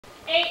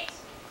8,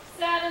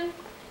 7,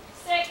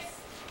 6,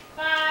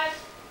 5,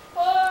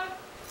 4,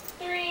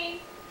 3,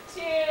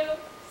 2,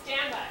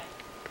 stand by.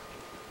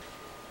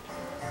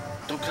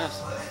 Don't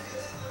cuss.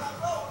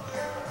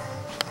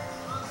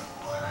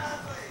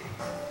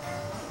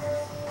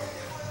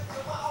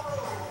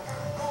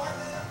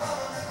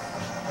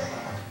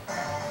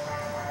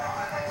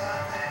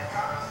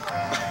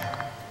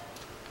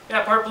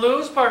 Yeah, part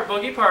blues, part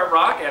boogie, part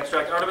rock.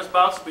 Abstract Artimus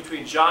bounces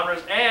between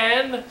genres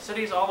and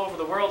cities all over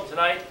the world.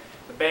 Tonight,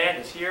 the band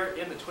is here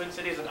in the Twin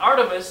Cities. And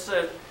Artimus,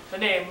 the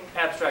name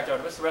Abstract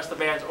Artimus, the rest of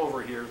the band's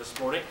over here this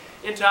morning.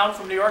 In town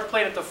from New York,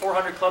 playing at the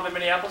 400 Club in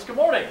Minneapolis. Good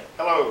morning.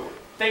 Hello.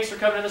 Thanks for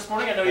coming in this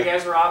morning. I know you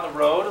guys were on the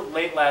road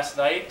late last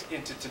night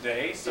into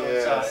today, so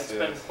it's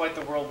been quite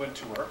the whirlwind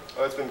tour.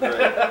 Oh, it's been great.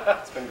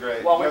 It's been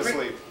great. Well, no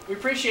sleep. We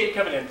appreciate you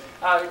coming in.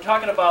 You're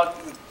talking about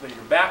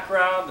your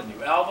background, the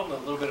new album, a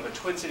little bit of a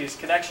Twin Cities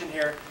connection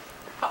here.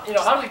 How do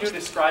you do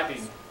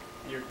describing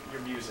your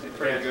music?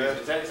 Pretty good.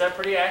 Is that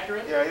pretty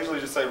accurate? Yeah, I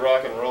usually just say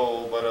rock and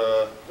roll, but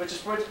which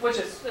is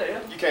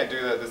you can't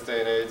do that this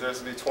day and age. There's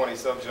to be 20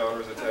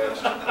 subgenres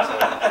attached.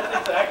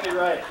 That's exactly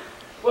right.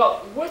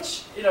 Well,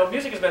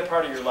 music has been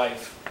part of your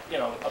life,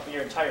 up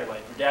your entire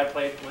life. Your dad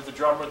was the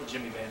drummer with the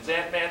Jimmy Van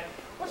Zandt Band.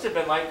 What's it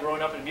been like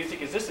growing up in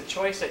music? Is this a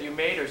choice that you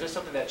made, or is this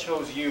something that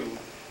chose you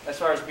as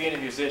far as being a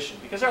musician?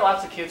 Because there are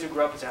lots of kids who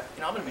grew up and say,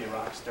 I'm going to be a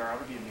rock star, I'm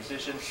going to be a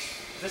musician.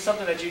 Is this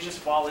something that you just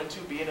fall into,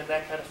 being in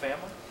that kind of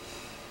family?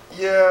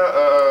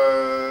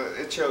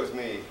 Yeah, it chose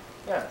me.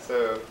 Yeah.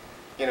 So,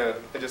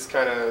 it just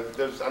kind of,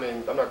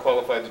 I'm not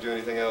qualified to do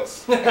anything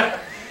else.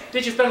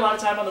 Did you spend a lot of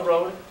time on the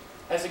road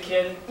as a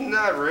kid?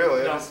 Not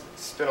really. No. I just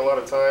spent a lot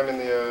of time in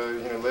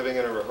the, living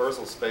in a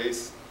rehearsal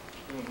space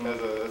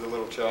as a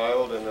little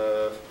child,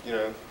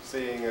 and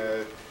seeing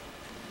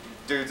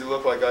dudes who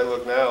look like I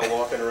look now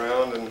walking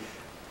around and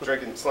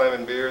drinking,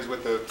 slamming beers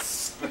with the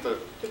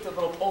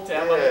little pull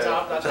tab on the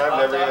top. Which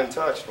I've never even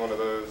touched one of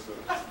those.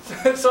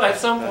 So at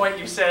some point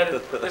you said,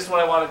 "This is what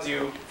I want to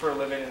do for a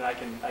living, and I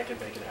can make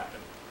it happen."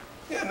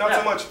 Yeah, not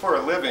so much for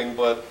a living,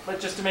 but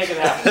just to make it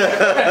happen.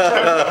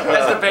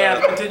 As the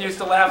band continues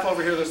to laugh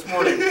over here this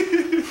morning.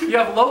 You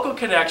have local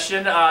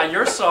connection.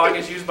 Your song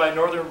is used by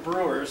Northern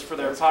Brewers for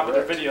their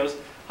popular videos.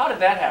 How did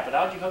that happen?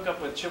 How did you hook up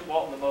with Chip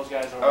Walton and those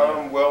guys over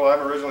there? Well,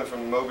 I'm originally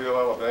from Mobile,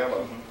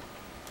 Alabama.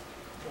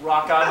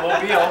 Rock on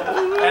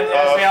Mobile, and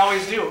as they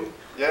always do.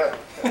 Yeah,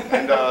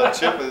 and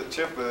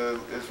Chip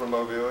is from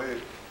Mobile,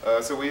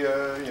 so we,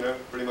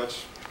 pretty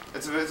much,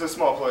 it's a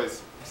small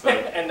place. So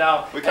and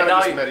now we kind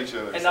of just met each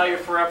other. And now you're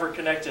forever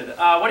connected. What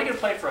are you going to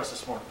play for us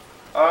this morning?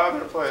 I'm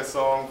going to play a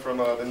song from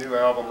the new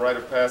album, Rite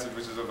of Passage,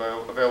 which is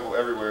available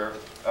everywhere,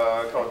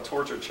 called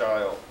Tortured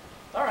Child.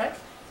 All right.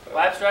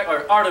 Well,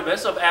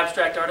 Artimus of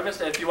Abstract Artimus.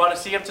 And if you want to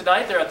see him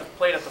tonight, they're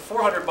playing at the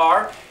 400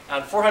 Bar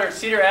on 400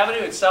 Cedar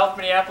Avenue in South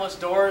Minneapolis.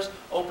 Doors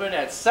open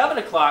at 7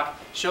 o'clock.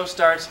 Show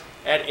starts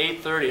at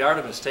 8:30.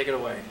 Artimus, take it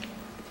away.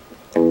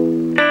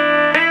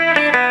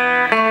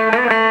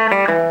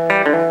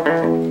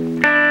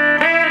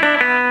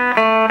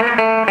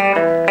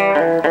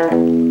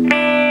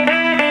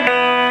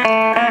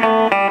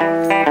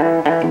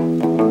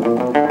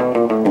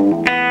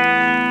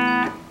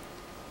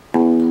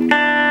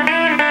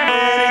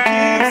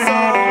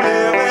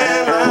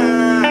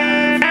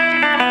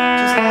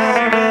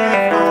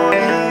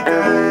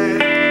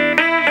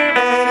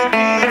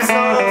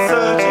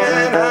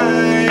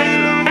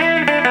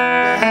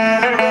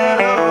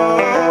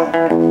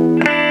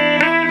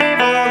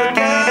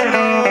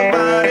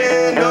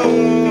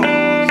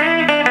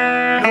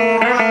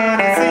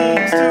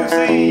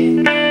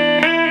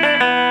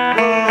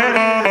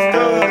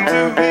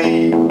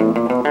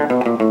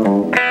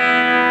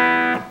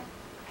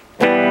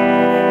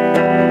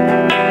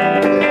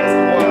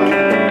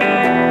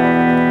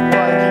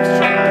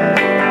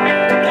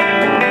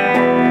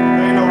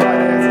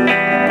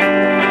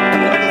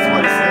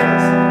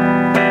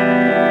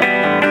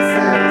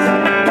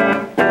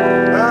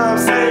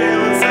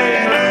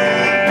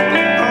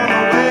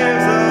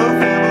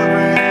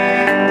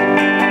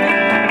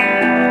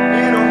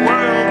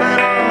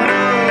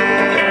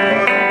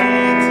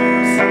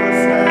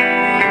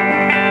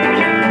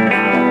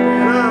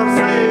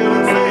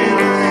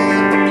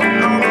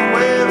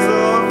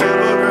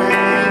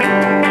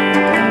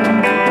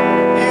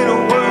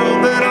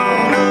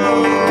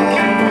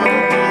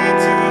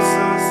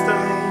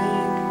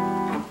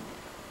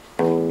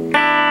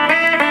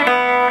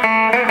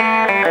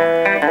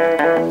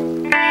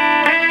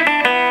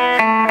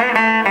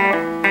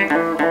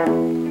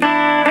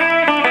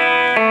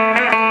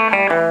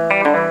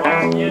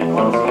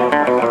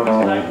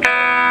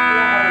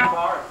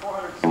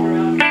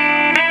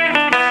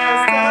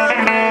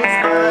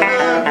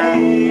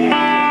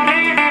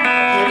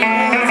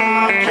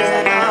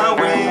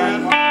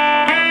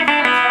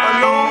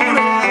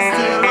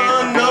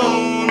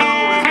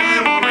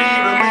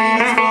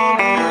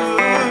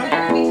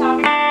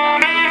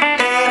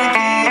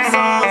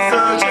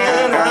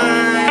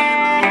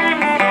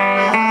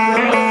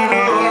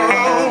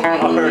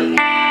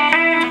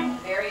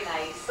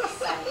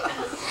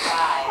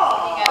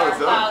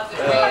 clouds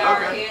and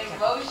radar in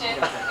motion.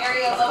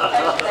 Area low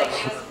pressure that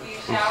gave us a few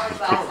showers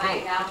last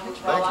night. Now we'll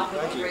roll off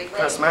with the Great Lakes.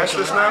 Can I smash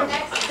this now?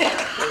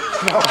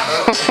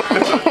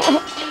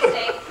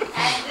 Tuesday,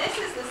 and this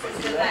is the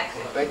system that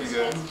could Thank you,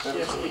 guys. Thank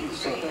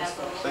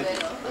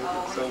you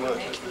so much.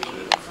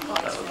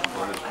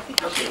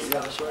 I appreciate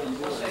it.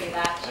 We'll show you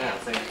that. Yeah,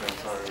 thank you. I'm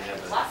sorry. We had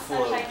to Lots of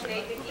sunshine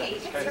today,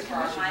 58 for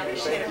our high.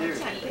 Thank you.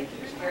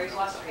 Very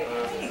frustrating.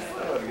 Oh, I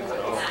gotta get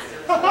that off.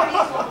 40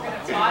 is what we're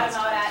going to bottom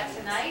out at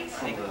tonight.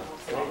 Thank you.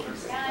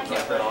 And I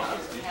get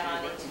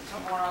on into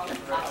tomorrow,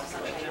 lots of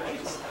sunshine.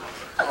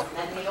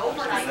 And the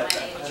overnight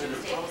Monday and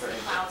Tuesday will see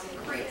clouds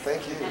increase.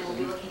 Thank you. And we'll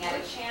be looking at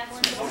a chance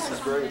for This is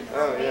great.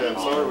 Oh, yeah, I'm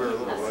sorry we were a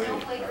little late.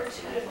 snowflake or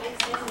two to mix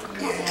in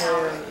with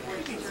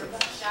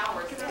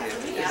showers.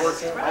 It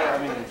works out.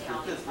 I mean,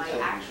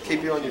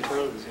 keep you on your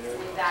toes, you know.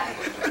 With that,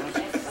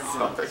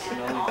 Sorry.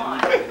 and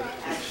on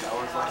as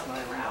showers last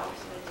night for hours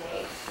of the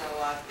day. So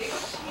big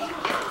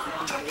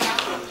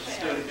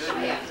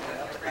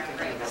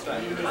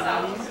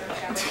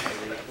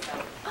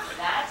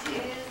that is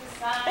the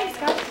sign. Thanks,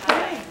 guys.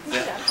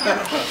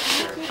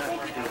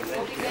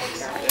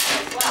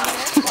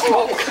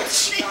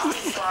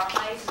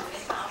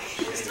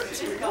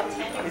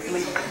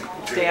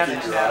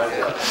 Damage.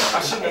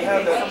 I shouldn't have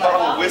had that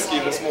bottle of whiskey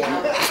this morning.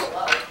 And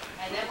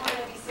then we're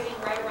going to be sitting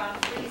right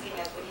around freezing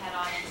as we head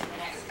on into the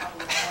next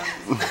couple of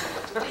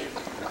mornings.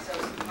 So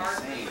as far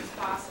as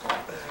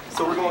possible. So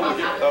we're going to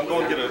get, I'm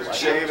going to get a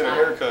shave and a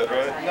haircut,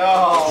 right?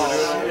 No.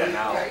 Yeah,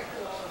 now. Very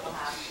cool. We'll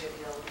have to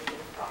be able to do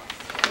the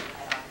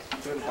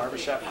frost. Doing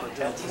barbershop for a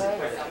tonight.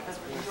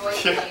 Enjoy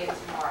today and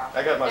tomorrow.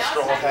 I got my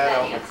straw hat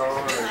out in the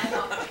car.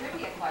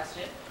 Trivia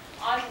question.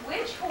 On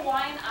which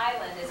Hawaiian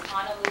island is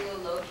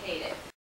Honolulu located?